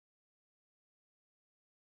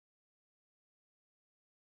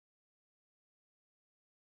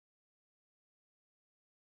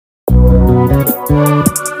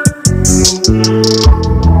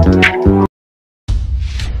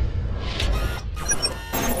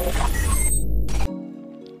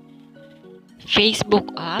Facebook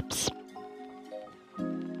apps.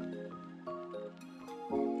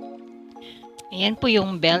 Ayan po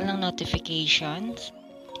yung bell ng notifications.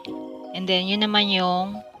 And then, yun naman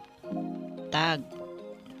yung tag.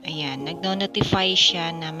 Ayan, nagno-notify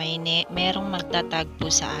siya na merong magtatag po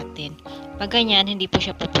sa atin. Pag ganyan, hindi po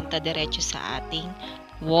siya pupunta diretso sa ating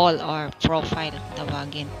wall or profile,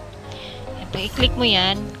 tawagin. Ayan, pag i-click mo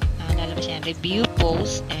yan, lalabas yan, review,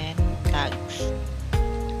 post, and tags.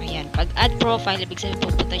 Ayan, pag add profile, ibig sabihin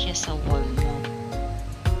pupunta siya sa wall mo.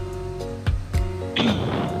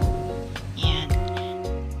 Ayan.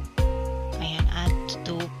 Ayan, add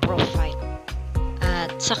to profile.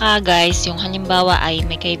 At saka guys, yung halimbawa ay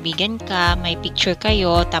may kaibigan ka, may picture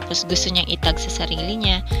kayo, tapos gusto niyang itag sa sarili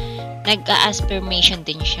niya, nag-a-ask permission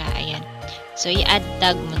din siya. Ayan. So, i-add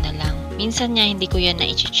tag mo na lang. Minsan niya, hindi ko yan na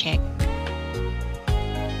i-check.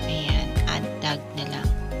 Ayan, add tag na lang.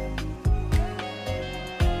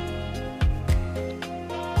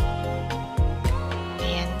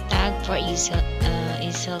 Ayan, tag for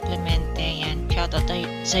Isel Clemente. Ayan, shoutout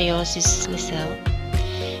sa'yo, sis Lisel.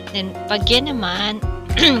 Then, pag yan naman,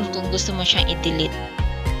 kung gusto mo siyang i-delete,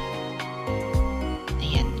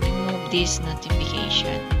 ayan, remove this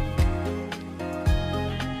notification.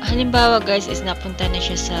 Halimbawa guys, is napunta na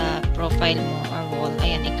siya sa profile mo or wall.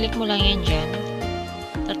 Ayan, i-click mo lang yan dyan.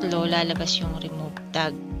 Tatlo, lalabas yung remove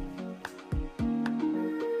tag.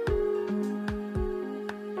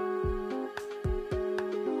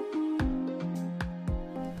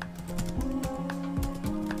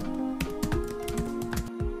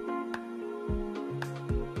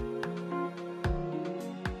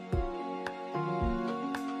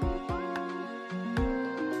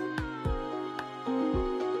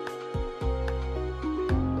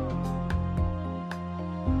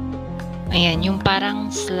 Ayan, yung parang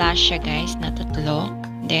slash siya guys na tatlo.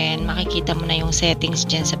 Then, makikita mo na yung settings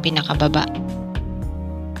dyan sa pinakababa.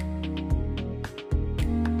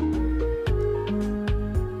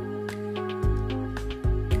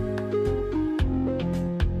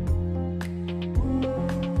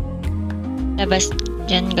 Labas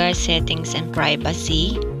dyan guys, settings and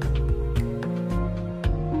privacy.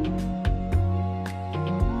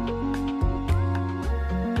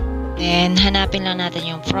 Then, hanapin lang natin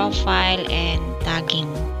yung profile and tagging.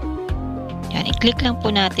 Yan, i-click lang po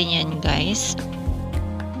natin yan, guys.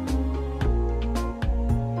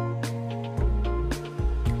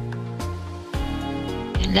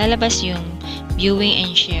 Yan, lalabas yung viewing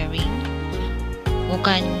and sharing. Who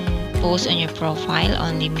can post on your profile?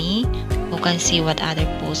 Only me. Who can see what other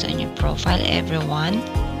posts on your profile? Everyone.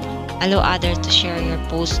 Allow others to share your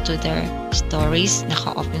post to their stories.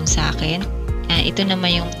 Naka-off yung sa akin. Ito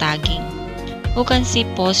naman yung tagging. Who can see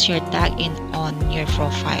post your tag on your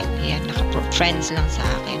profile. Ayan, naka-friends lang sa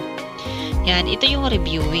akin. Yan, ito yung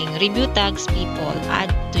reviewing. Review tags people, add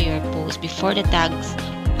to your post before the tags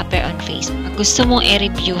appear on Facebook. Pag gusto mong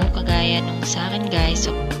i-review, kagaya nung sa akin guys,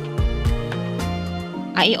 so,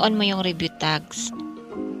 i-on mo yung review tags.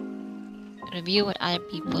 Review what other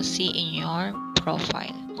people see in your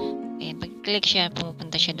profile. Ayan, pag-click siya,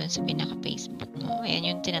 pumupunta siya doon sa pinaka-Facebook mo. Ayan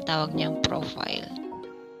yung tinatawag niyang profile.